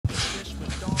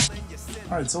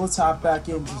Alright, so let's hop back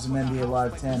into some NBA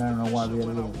Live 10. I don't know why we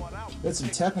had some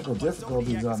technical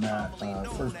difficulties on that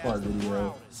first part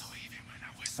video.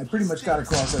 I pretty much got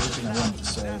across everything I wanted to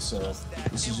say, so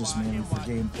this is just mainly for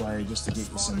gameplay, just to get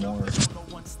you some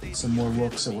more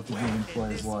looks at what the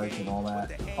gameplay is like and all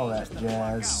that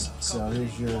jazz. So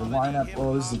here's your lineup.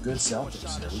 Oh, this is a good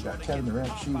Celtics here. We got Kevin Durant,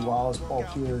 Chi Wallace, Paul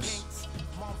Pierce.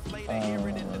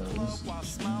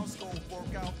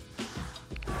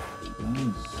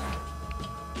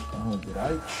 Oh, did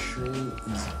I trade?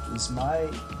 Is my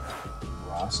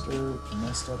roster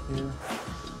messed up here?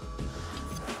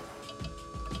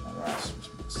 My roster's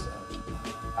messed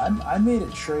up. I made a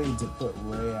trade to put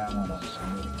Ray Allen on the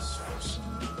Knicks for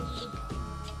some reason.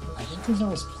 I think because I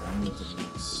was playing with the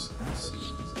Knicks. Let's see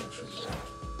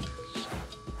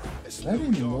if I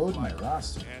didn't load my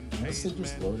roster. Unless they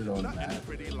just loaded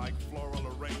automatically. Yeah.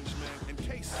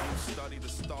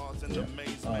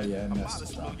 Oh yeah, I messed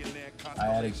it up. I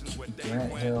added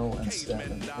Grant Hill and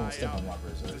Stephen. Well, Stephen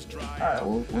Walker's already. Alright,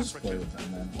 we'll just play with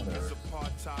them then, whatever.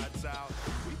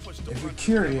 If you're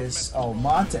curious, oh,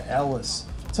 Monta Ellis.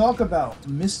 Talk about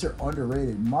Mr.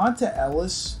 Underrated. Monta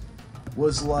Ellis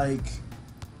was like,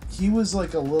 he was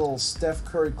like a little Steph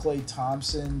Curry, Klay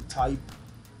Thompson type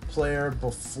player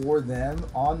before them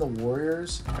on the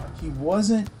Warriors. He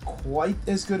wasn't quite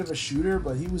as good of a shooter,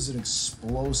 but he was an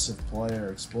explosive player,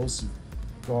 explosive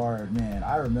guard. Man,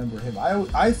 I remember him.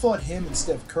 I thought him and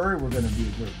Steph Curry were going to be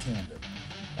a great tandem,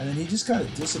 and then he just kind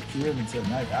of disappeared into the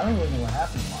night. I don't really know what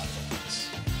happened to Monta Ellis,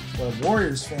 but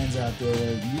Warriors fans out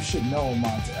there, you should know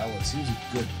Monta Ellis. He was a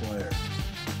good player.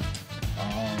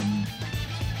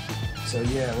 So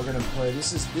yeah, we're gonna play.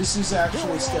 This is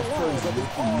actually Steph Curry's rookie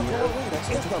year.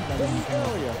 In the Bay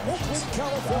Area, Oakland,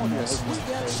 California, as we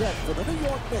get set for the New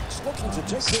York Knicks, looking to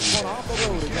take this one off the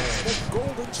road against the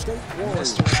Golden State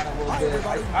Warriors. Hi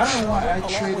everybody, I don't know why I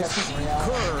traded Steve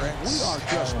Kerr, and we are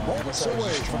just moments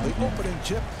away from the opening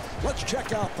tip. Let's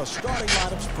check out the starting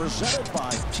lineups presented by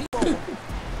T-Mobile.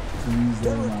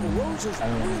 Derrick Rose has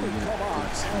really come on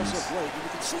as of late. You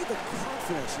can see the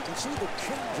confidence, you can see the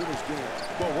change in his game.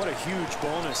 Well, what a huge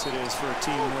bonus it is for a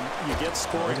team when you get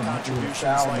scoring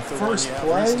contributions like the first one you have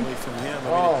play recently from him.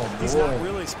 I mean, he's not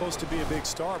really supposed to be a big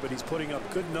star, but he's putting up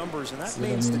good numbers, and that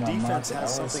means the defense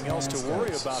has something else to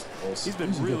worry about. He's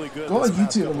been really good. Go on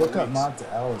YouTube and look up Monta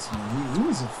Ellis, man. He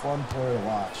was a fun player to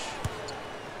watch.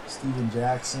 Steven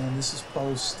Jackson. This is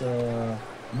post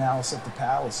Malice at the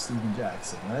Palace, Steven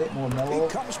Jackson, right? More mellow.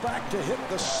 He comes back to hit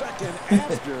the second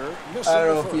after missing I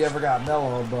don't know if he ever got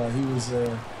mellow, but he was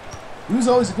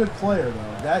always a good player,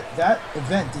 though. That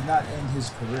event did not end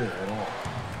his career at all.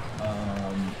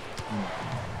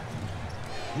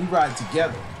 We ride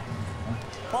together.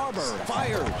 Barber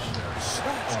fires,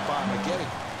 snatched by McGetty.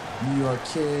 New York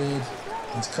kid,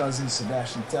 his cousin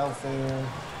Sebastian Telfair.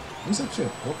 There's actually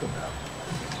a book about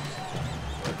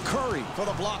him. Curry for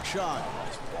the block shot.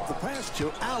 The pass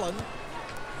to Allen.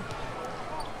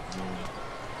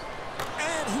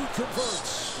 And he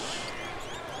converts.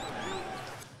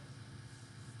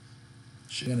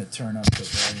 She's going to turn up the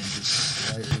volume just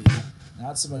slightly.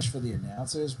 Not so much for the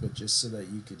announcers, but just so that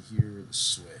you could hear the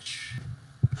switch.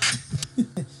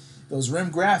 Those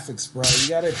rim graphics, bro. You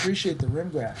got to appreciate the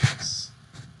rim graphics.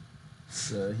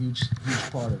 It's a huge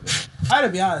part of it. I gotta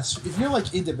be honest, if you're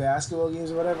like into basketball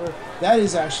games or whatever, that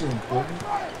is actually important.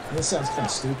 And this sounds kind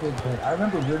of stupid, but I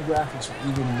remember rim graphics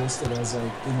were even listed as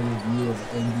like in a review of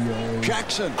NBA.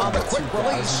 Jackson on the quick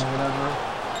release. Or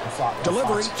whatever.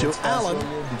 Delivery to Allen.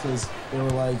 Because they were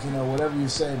like, you know, whatever you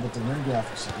say, but the rim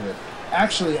graphics are good.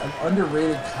 Actually, an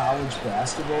underrated college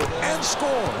basketball game. And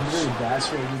scores. Underrated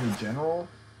basketball game in general,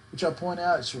 which I'll point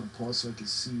out, sort of pause so I can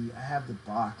see. I have the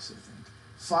box, I think.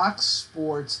 Fox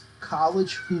Sports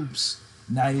College Hoops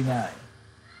 99.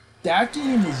 That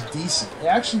game is decent. It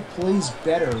actually plays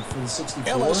better for the 64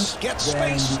 Ellis gets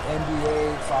than space. the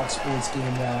NBA Fox Sports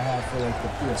game that I have for like the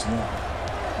PS1,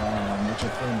 which I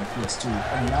play on the PS2.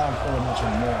 I mean, I don't play much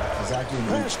anymore because that game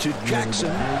Pass to really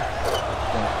Jackson.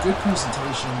 But good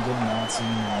presentation, good announcing.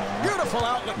 Beautiful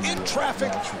outlet in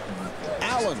traffic.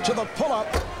 Allen to the pull-up.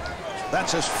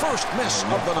 That's his first miss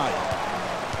of the night.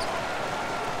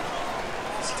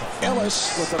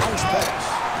 Ellis with a nice pass.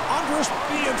 Andres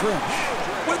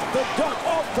Biedrins with the dunk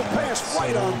off the pass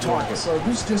right on target. So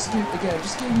just give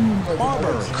you like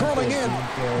Barber curling in.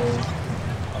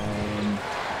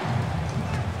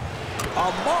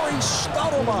 Amari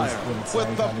Stoudemire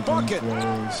with the bucket.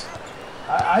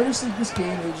 I just think this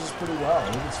game ages pretty well.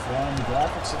 I think it's fun. The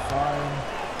graphics are fine.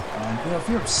 You know, if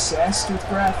you're obsessed with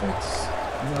graphics,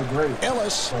 great.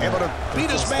 Ellis able to beat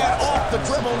his man off the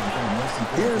dribble.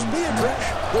 Here's Beatrice.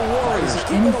 The Warriors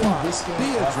keep it alive.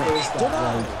 Beatrice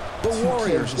denied. The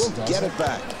Warriors will get it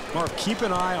back. Mark, keep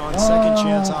an eye on second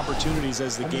chance opportunities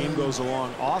as the game goes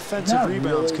along. Offensive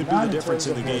rebounds could be the difference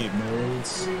in the game.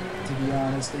 To be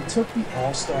honest, they took the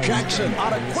All-Star. Jackson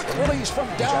on a quick release from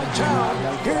downtown.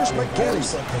 Here's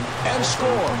McGinty and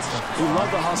scores. We love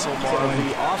the hustle, Mark.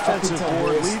 The offensive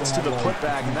board leads to the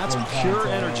putback, and that's pure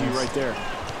energy right there.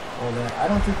 I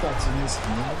don't think that's in this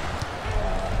game.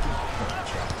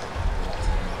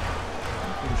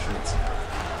 I'm pretty sure it's not.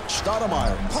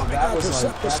 Stoudemire popping out to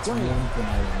set the screen.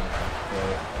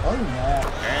 Other than that,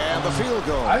 and the field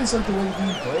goal. I just like the way the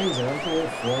game plays. I like the way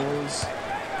it flows.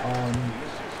 I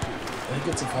think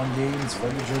it's a fun game. It's fun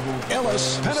to dribble.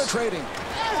 Ellis penetrating.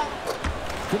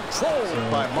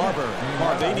 Controlled by Marbury.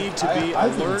 They need to be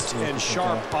alert and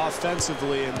sharp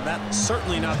offensively, and that's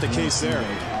certainly not the case there.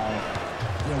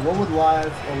 What would a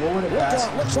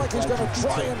basketball looks like he's going to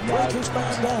try and break his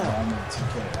man down.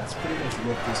 That's pretty much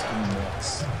what this game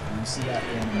was. You see that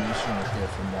animation right there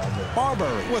from Marbury.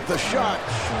 Marbury with the shot.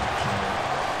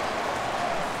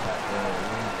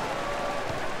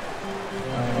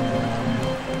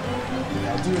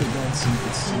 I'll do it again so you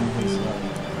can see his...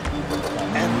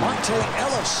 and Monte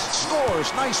Ellis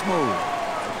scores. Nice move.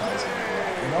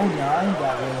 In 09,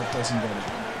 that way doesn't go to.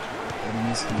 But in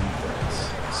this game, it does.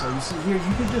 So you see here,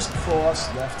 you can just cross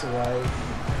left to right.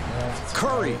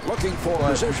 Curry looking for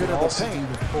position in the paint.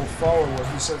 The pull forward where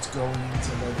he starts going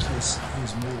into like his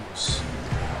moves.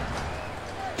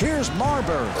 Here's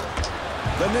Marbury.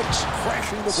 The Knicks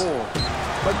crashing the board.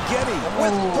 McGinty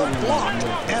with the block,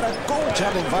 and a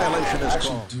goaltending violation is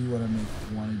called. I actually do want to make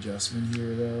one adjustment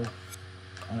here, though.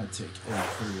 I'm going to take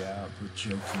Curry out, put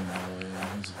Joakim Noah in.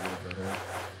 He's a little better.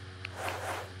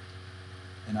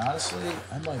 And honestly,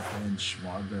 I might bench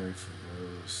Marbury for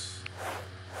Rose.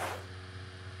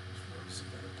 Rose is a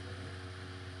better player.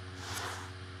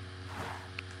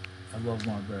 I love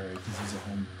Marbury because he's a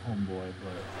homeboy,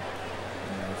 but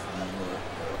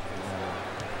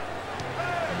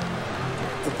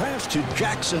the pass to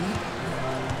Jackson.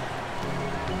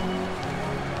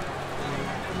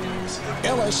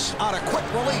 Ellis on a quick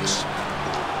release.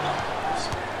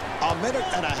 A minute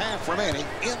and a half remaining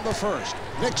in the first.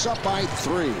 Knicks up by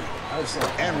 3.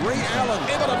 And Ray Allen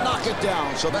able to knock it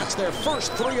down. So that's their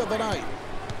first 3 of the night.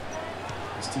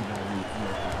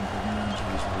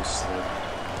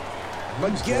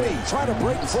 McGinty trying to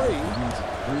break free.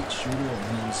 Great shooter,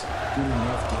 and he's good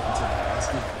enough to get into the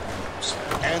basket.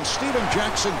 And Steven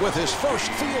Jackson with his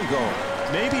first field goal.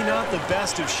 Maybe not the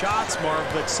best of shots, Mark,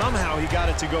 but somehow he got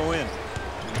it to go in.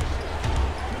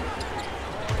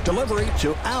 Delivery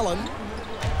to Allen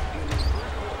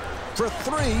for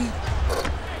 3.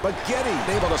 McGinty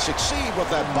able to succeed with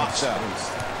that box out.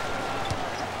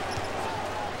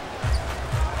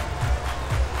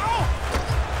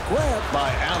 Grabbed by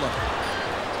Allen.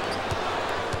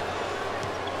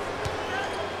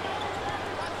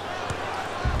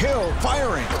 Hill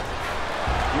firing.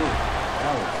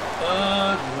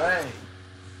 Ugly.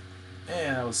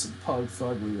 Man, that was some pug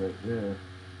fugly right there.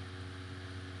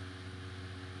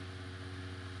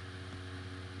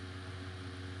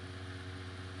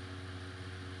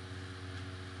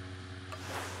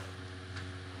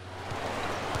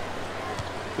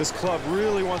 This club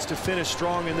really wants to finish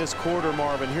strong in this quarter,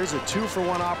 Marvin. Here's a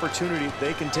 2-for-1 opportunity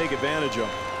they can take advantage of.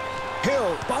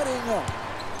 Hill biting up.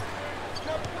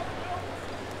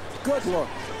 Good look.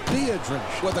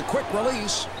 Beatrice with a quick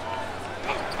release.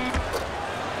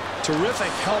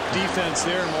 Terrific help defense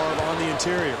there, Marv, on the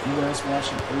interior. You guys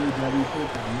watching AEW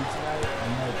pay-per-view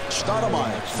tonight?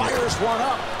 Stoudemire fires one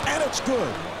up, and it's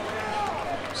good.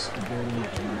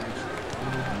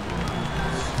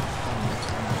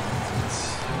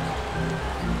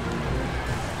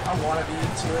 I want to be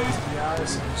into it, to be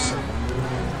honest.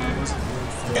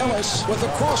 Ellis with the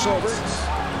crossover.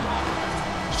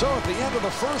 So at the end of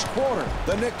the first quarter,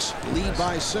 the Knicks lead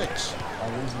by 6.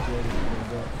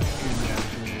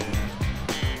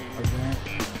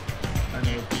 I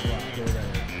know people out there that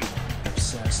are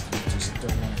obsessed and just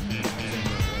don't want to know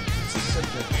it's a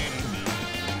simple thing.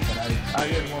 But I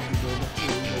didn't want to go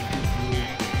through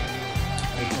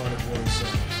I thought it was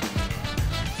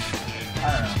I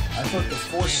don't know. I thought the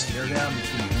forced stare down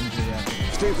between MJ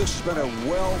and Steve, this has been a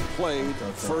well-played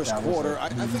first quarter. I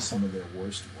think some of their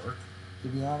worst work, to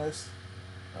be honest,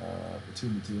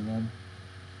 between the two of them.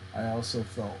 I also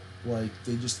felt like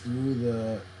they just threw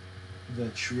the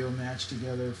trio match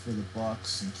together for the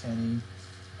Bucks and Kenny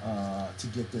to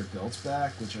get their belts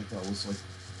back, which I thought was like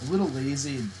a little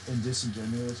lazy and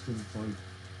disingenuous because it's like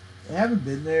they haven't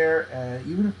been there, and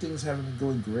even if things haven't been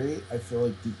going great, I feel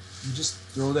like you just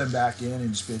throw them back in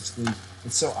and just basically,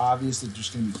 it's so obvious that you're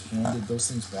just going to be handed those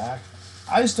things back.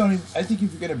 I just don't even, I think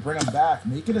if you're going to bring them back,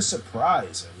 make it a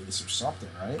surprise, at least, or something,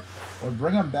 right? Or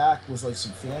bring them back with like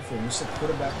some fanfare, just like put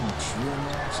them back in the trio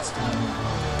match. It's kind of,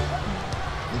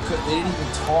 they didn't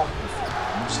even talk before.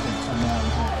 They're just going to come out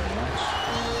and have a match.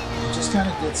 It just kind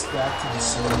of gets back to the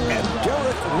same. And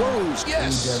Derrick Rose,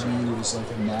 yes. AEW is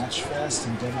like a match fest,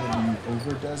 and WWE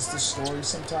overdoes the story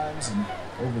sometimes and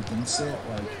overthinks it,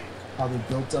 like how they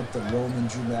built up the Roman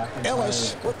Drew McIntyre.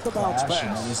 Ellis with the bounce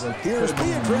pass. Like, here's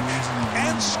Beatrice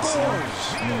and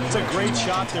scores. It's a great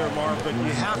shot there, Marv, but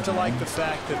you have to like the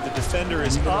fact that the defender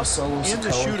is up in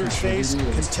the shooter's face,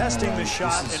 contesting the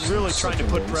shot, and really trying to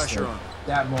put pressure on.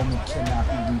 That moment cannot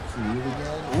be recreated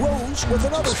again. Rose with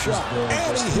another shot,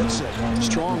 and he hits it.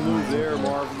 Strong move there,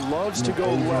 Marv. Loves to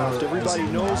go left. Everybody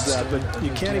knows that, but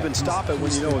you can't even stop it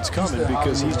when you know it's coming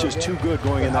because he's just too good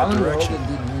going in that direction.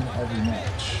 Hogan didn't win every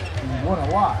match. He won a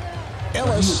lot.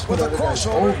 Ellis with a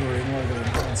crossover.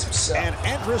 And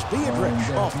Andres Beatrice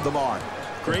off the mark.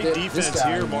 Great defense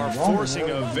here, Marv,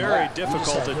 forcing a very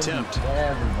difficult attempt.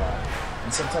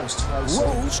 And sometimes twice.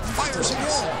 Rose fires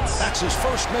again. That's his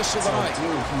first miss of the night.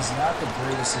 Dude, he's not the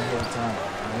greatest of all time.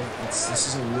 Right? This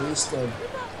is a waste of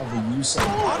the use of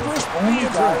Andres only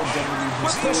guy in Beatrice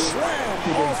with the slam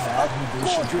who off a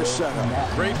gorgeous setup.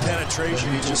 Great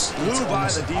penetration. He just flew by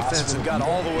the defense and got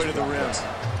all the way to the rim.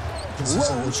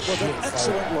 Rose with an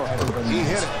excellent look. He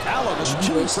hit it. Allen is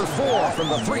 2 for 4 from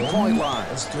the three-point line.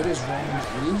 As good as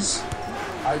Roman is,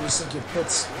 I just think it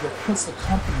puts the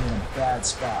company in a bad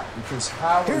spot because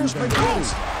how here's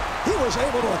McGee. He was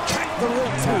able to attack the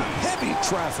rim through heavy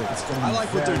traffic. I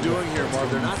like what they're doing here, Marv.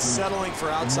 They're not settling for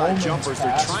outside jumpers.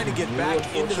 They're trying to get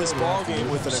back into this ball game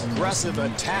with an aggressive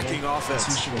attacking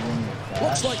offense.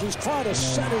 Looks like he's trying to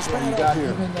set his man up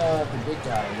here. Even the big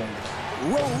guy,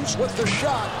 Rose with the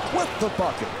shot, with the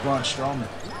bucket. Braun Strowman.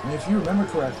 And if you remember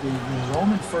correctly, when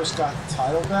Roman first got the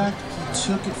title back, he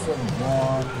took it from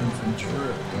Braun and from Drew.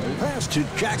 Right? Pass to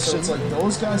Jackson. So it's like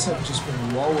those guys have just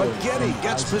been lower. But Getty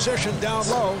gets position down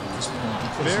low.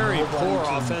 Very poor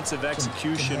offensive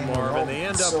execution, Marv, and they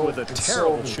end up with a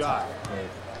terrible shot.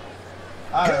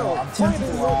 I don't know. I'm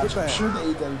tempted to watch. I'm sure the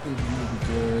AEW will be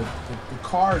good. The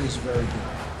card is very good.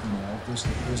 You know, there's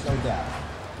no doubt.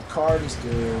 The card is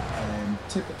good, and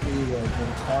typically, like with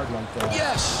a card like that, I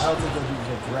don't think there'll be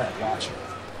regret watching it.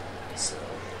 So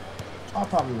I'll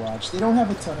probably watch. They don't have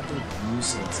a ton of good views,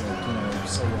 so it's like, you know,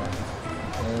 so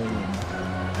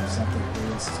and something like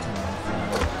this is kind of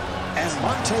and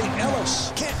Monte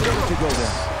Ellis can't get it to go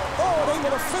there. Oh, able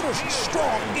to finish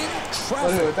strong in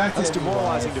traffic. Anyway, that's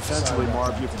demoralizing defensively,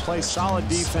 Marv. You play solid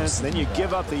defense, then you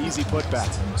give up the easy putback.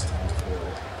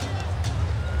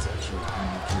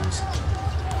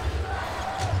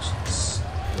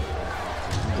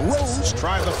 Rose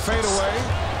trying the fadeaway. I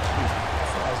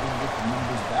was going to get the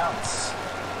numbers bounce.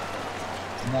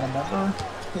 And then remember,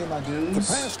 pay my dues.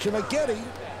 The pass to McGetty.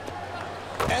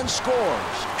 And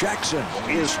scores. Jackson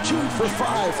is 2 for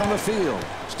 5 from the field.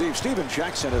 Steven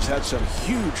Jackson has had some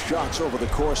huge shots over the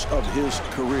course of his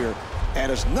career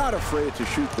and is not afraid to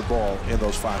shoot the ball in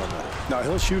those final minutes. Now,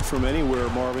 he'll shoot from anywhere,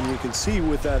 Marvin. You can see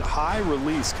with that high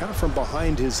release, kind of from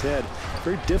behind his head,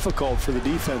 very difficult for the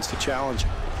defense to challenge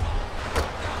him.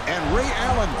 And Ray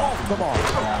Allen off the mark.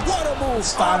 What a move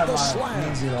on the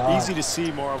slam. Easy to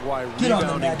see, Marv, why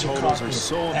rebounding totals are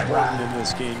so important in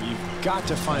this game. You've got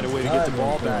to find a way to get the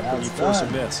ball back when you force a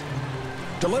miss.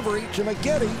 Delivery to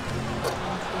McGetty.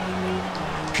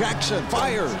 Jackson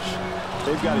fires.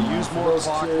 They've got to use more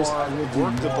clock, Marv,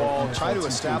 work the ball, try to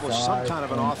establish some kind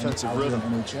of an offensive rhythm.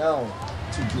 NHL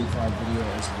 235 video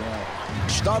as well.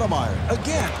 Stoudemire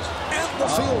again, and the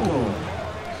field goal.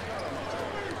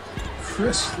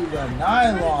 Chris threw the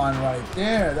nylon right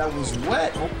there. That was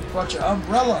wet. Bunch of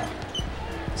umbrella.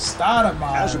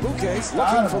 Stoudemire. Azubuike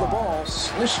looking for the ball.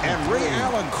 And Ray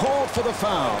Allen called for the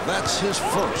foul. That's his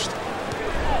first.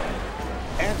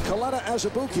 And Kaleta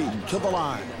Azubuike to the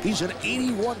line. He's an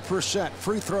 81%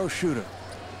 free throw shooter.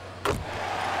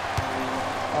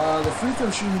 The free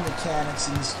throw shooting mechanics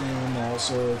in this game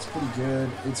also, it's pretty good.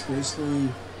 It's basically,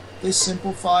 they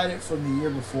simplified it from the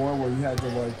year before where you had to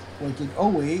like in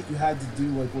 08, you had to do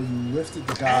like where you lifted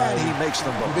the guy. And he makes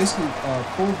the move. You basically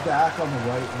pulled back on the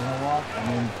right analog and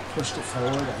then pushed it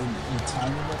forward in the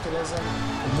timing mechanism.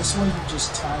 And this one, you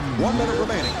just time. 1 minute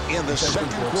remaining in the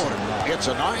second quarter. It's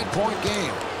a 9-point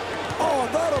game. Oh,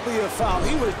 that'll be a foul.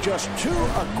 He was just too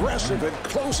aggressive in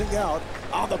closing out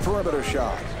on the perimeter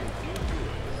shot.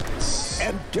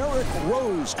 And Derrick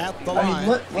Rose at the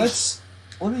line.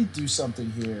 let me do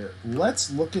something here.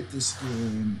 Let's look at this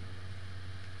game.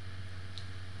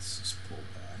 Let's just pull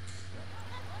back.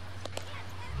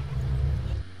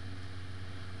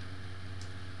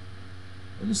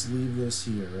 We'll just leave this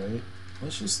here, right?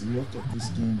 Let's just look at this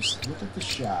game. Just look at the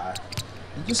shot.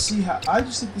 And just see how... I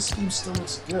just think this game still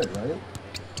looks good, right?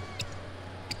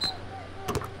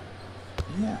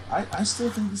 Yeah, I still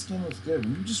think this game looks good.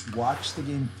 When you just watch the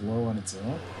game flow on its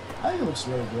own, I think it looks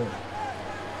really good.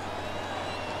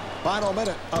 Final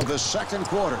minute of the second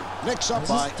quarter. Knicks up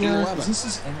by 11. Is this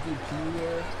his MVP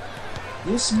year?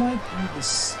 This might be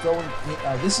the going.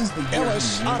 This is the year.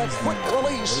 Ellis on a quick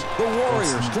release. The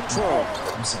Warriors control.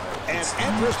 I'm sorry. And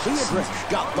Andrus Beatrice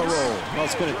got the roll. Well,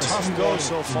 it's been a tough go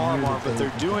so far, Mark, but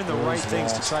they're doing the right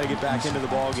things to try to get back into the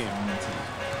ballgame.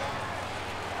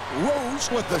 Rose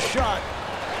with the shot.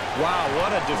 Wow,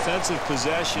 what a defensive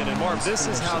possession. And, Mark, this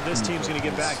is how this team's going to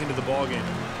get back into the ballgame.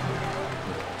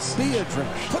 Beatrice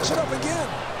puts it up again.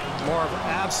 Marv,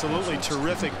 absolutely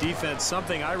terrific defense,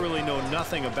 something I really know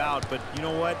nothing about, but you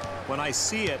know what? When I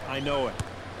see it, I know it.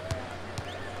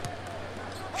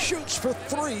 Shoots for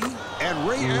three, and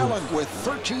Ray Allen with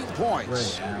 13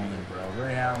 points. Ray Allen, bro.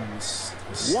 Ray Allen was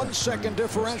 1 second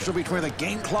differential between the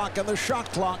game clock and the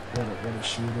shot clock. What a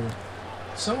shooter.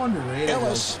 So underrated.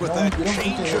 Ellis with that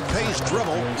change of pace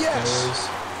dribble. Yes.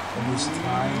 In his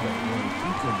time, but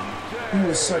he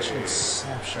was such an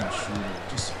exceptional shooter.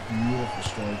 Just a beautiful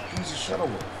stroke. He was a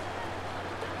shuttleworth.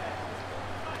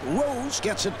 Rose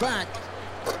gets it back.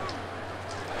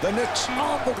 The Knicks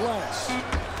on the glass.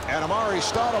 And Amari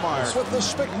Stoudemire with the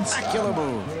spectacular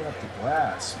move. Putting up the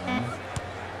glass, man.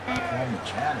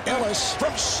 Ellis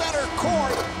from center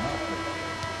court.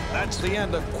 That's the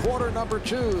end of quarter number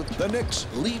 2. The Knicks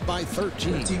lead by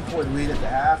 13. 13-point lead at the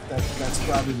half. That's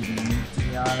probably the game, to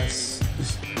be honest.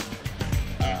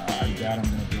 I doubt I'm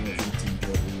going to do a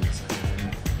 15-point lead.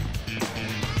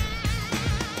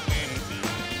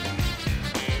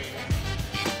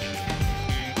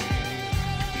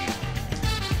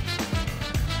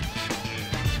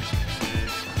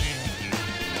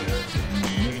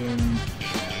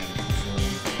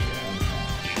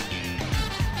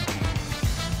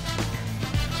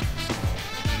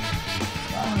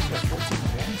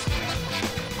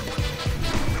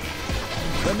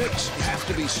 The Knicks have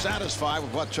to be satisfied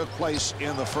with what took place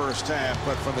in the first half,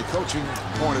 but from the coaching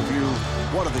point of view,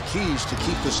 what are the keys to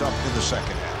keep this up in the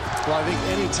second half? Well, I think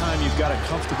anytime you've got a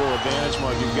comfortable advantage,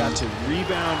 Mark, you've got to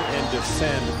rebound and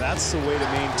defend. That's the way to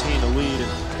maintain a lead,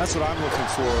 and that's what I'm looking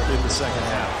for in the second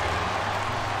half.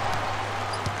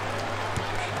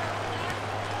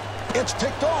 It's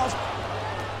picked off.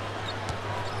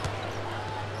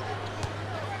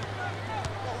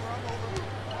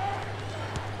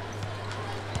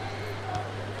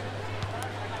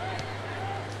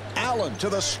 Allen to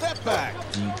the step back.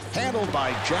 Handled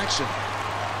by Jackson.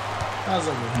 That was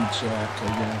like a heat check, I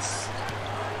guess.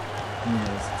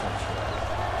 Yeah, it's a tough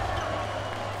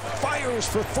shot. Fires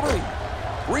for three.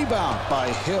 Rebound by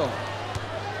Hill.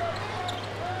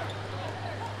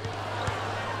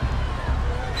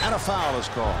 And a foul is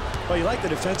called. Well, you like the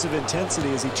defensive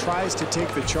intensity as he tries to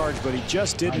take the charge, but he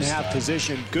just didn't have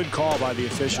position. Good call by the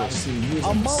officials.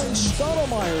 Amari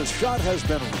Stoudemire's shot has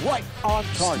been right on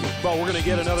target. Well, we're going to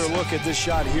get another look at this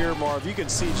shot here, Marv. You can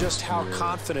see just how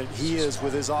confident he is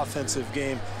with his offensive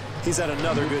game. He's had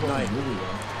another good night.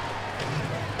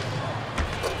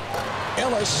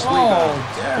 Ellis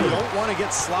rebound. You don't want to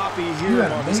get sloppy here,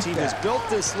 Marv. This team has built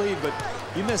this lead, but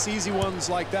you miss easy ones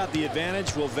like that, the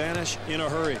advantage will vanish in a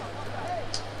hurry.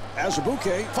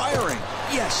 Azubuike firing.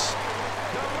 Yes.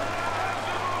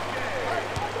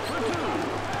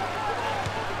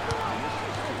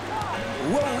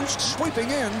 Rose sweeping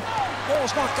in.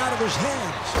 Ball's knocked out of his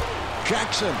hands.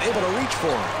 Jackson able to reach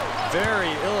for it. Very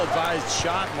ill-advised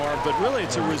shot, Marv, but really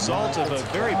it's a result of a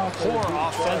very poor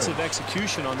offensive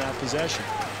execution on that possession.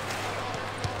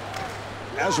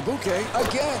 Azubuike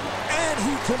again, and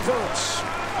he converts.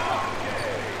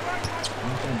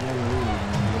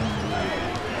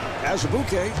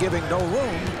 Azubuike giving no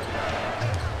room.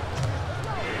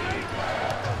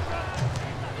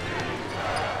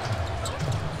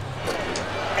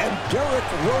 And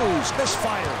Derrick Rose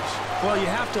misfires. Well, you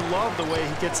have to love the way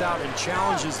he gets out and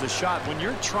challenges the shot. When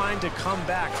you're trying to come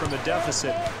back from a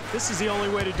deficit, this is the only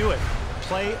way to do it.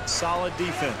 Play solid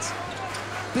defense.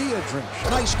 Beatrice,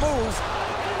 nice move.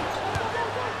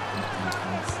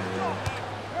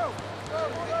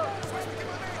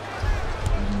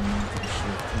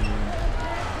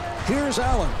 Here's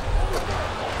Allen.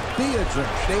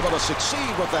 Beatrice able to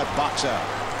succeed with that box out.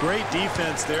 Great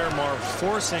defense there, Marv,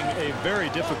 forcing a very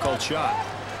difficult shot.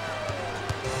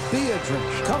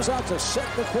 Beatrice comes out to set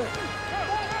the quick.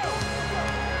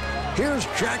 Here's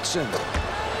Jackson.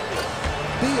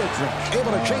 Beatrice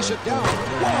able to chase it down.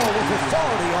 Whoa, with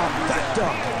authority on that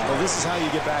dunk. Well, this is how you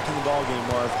get back in the ballgame,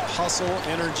 Marv. Hustle,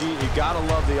 energy. You got to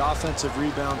love the offensive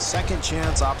rebound. Second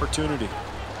chance opportunity.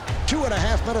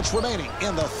 2.5 minutes remaining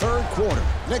in the third quarter.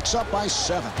 Knicks up by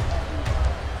 7.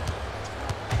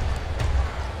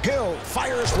 Hill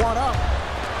fires one up.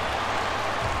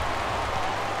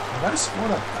 Have I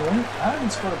scored a point? I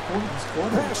haven't scored a point in this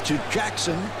quarter. Pass to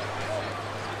Jackson.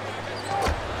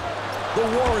 The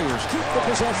Warriors keep the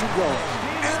possession going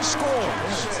and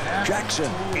scores. Jackson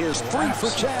is 3 for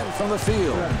 10 from the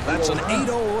field. That's an 8-0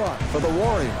 run for the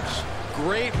Warriors.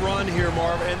 Great run here,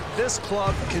 Marv. And this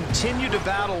club continued to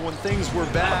battle when things were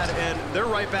bad, and they're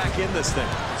right back in this thing.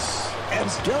 And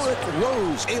Derrick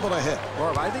Rose able to hit.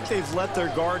 Marv, I think they've let their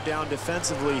guard down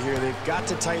defensively here. They've got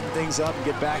to tighten things up and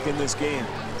get back in this game.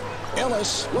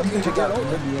 Ellis looking to get open.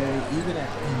 NBA, even in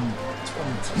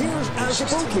 2010. Here's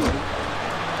Azubuike.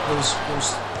 There's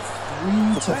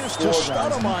 3 to 4 guys in the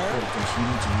court that you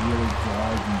need to really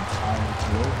drive the entire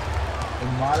court. In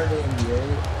modern day NBA,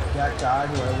 that guy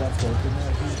who I left open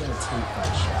there, he's going to take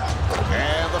that shot.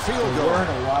 And the field goal. We're in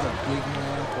a lot of big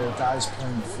man or guys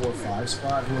playing the 4-5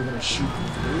 spot who are going to shoot the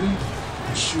 3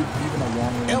 and shoot even a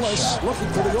long-range Ellis shot. looking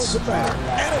for the open man,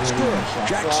 and it's good.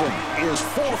 Jackson is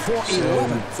 4 for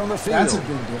 11 from the field. That's a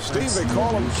big difference. Steve, they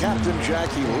call him Captain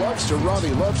Jack. He loves to run, he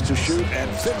loves to shoot, and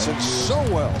fits it so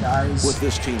well with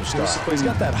this team style. He's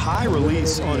got that high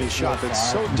release on his shot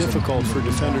that's so difficult for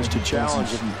defenders to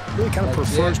challenge. It really kind of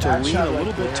prefers to lean a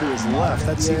little bit to his left.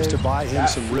 That seems to buy him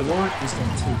some rhythm. He's going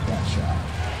to take that shot.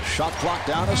 Shot clock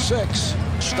down to 6.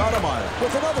 Stoudemire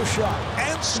with another shot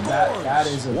and scores. That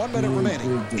is a 1 minute big,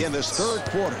 remaining big in this third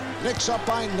quarter. Knicks up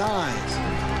by 9.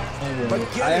 Anyway,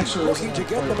 But Getty looking to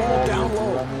get the ball down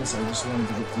low. I just wanted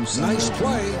to get through some Nice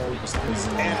play.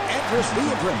 And Andres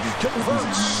Beatrice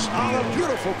converts on a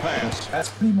beautiful pass. That's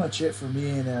pretty much it for me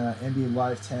in NBA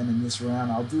Live 10 in this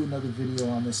round. I'll do another video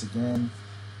on this again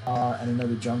at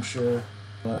another juncture.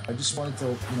 But I just wanted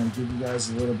to, give you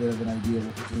guys a little bit of an idea of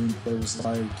what the gameplay was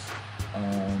like.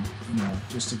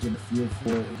 Just to get a feel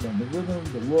for it. Again, the rhythm,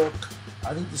 the look.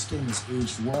 I think this game has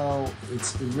aged well.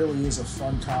 It really is a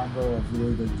fun combo of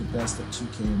really the best that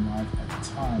 2K and Live at the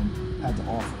time had to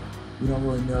offer. We don't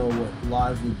really know what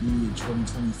Live would be in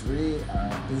 2023.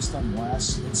 Based on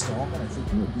last installment, I think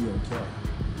it would be okay.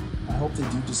 I hope they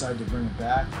do decide to bring it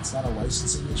back. It's not a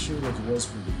licensing issue like it was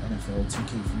for the NFL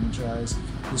 2K franchise.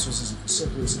 This was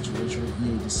simply a situation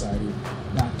where EA decided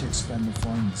not to expend the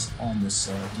funds on this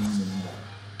game anymore.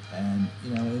 And,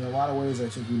 in a lot of ways, I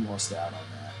think we lost out on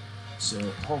that. So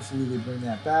hopefully they bring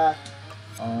that back.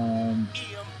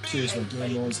 Cheers for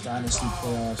Game Modes, Dynasty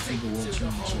Playoffs, FIBA World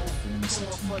Championship, Fantasy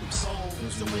Teams.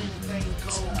 Those are really great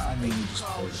games. I mainly just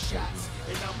play the games.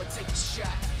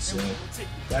 So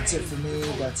that's it for me.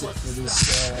 That's it for this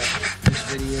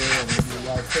video of NBA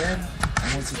Live 10.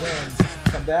 And once again,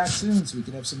 come back soon so we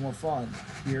can have some more fun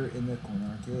here in the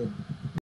Corner Arcade.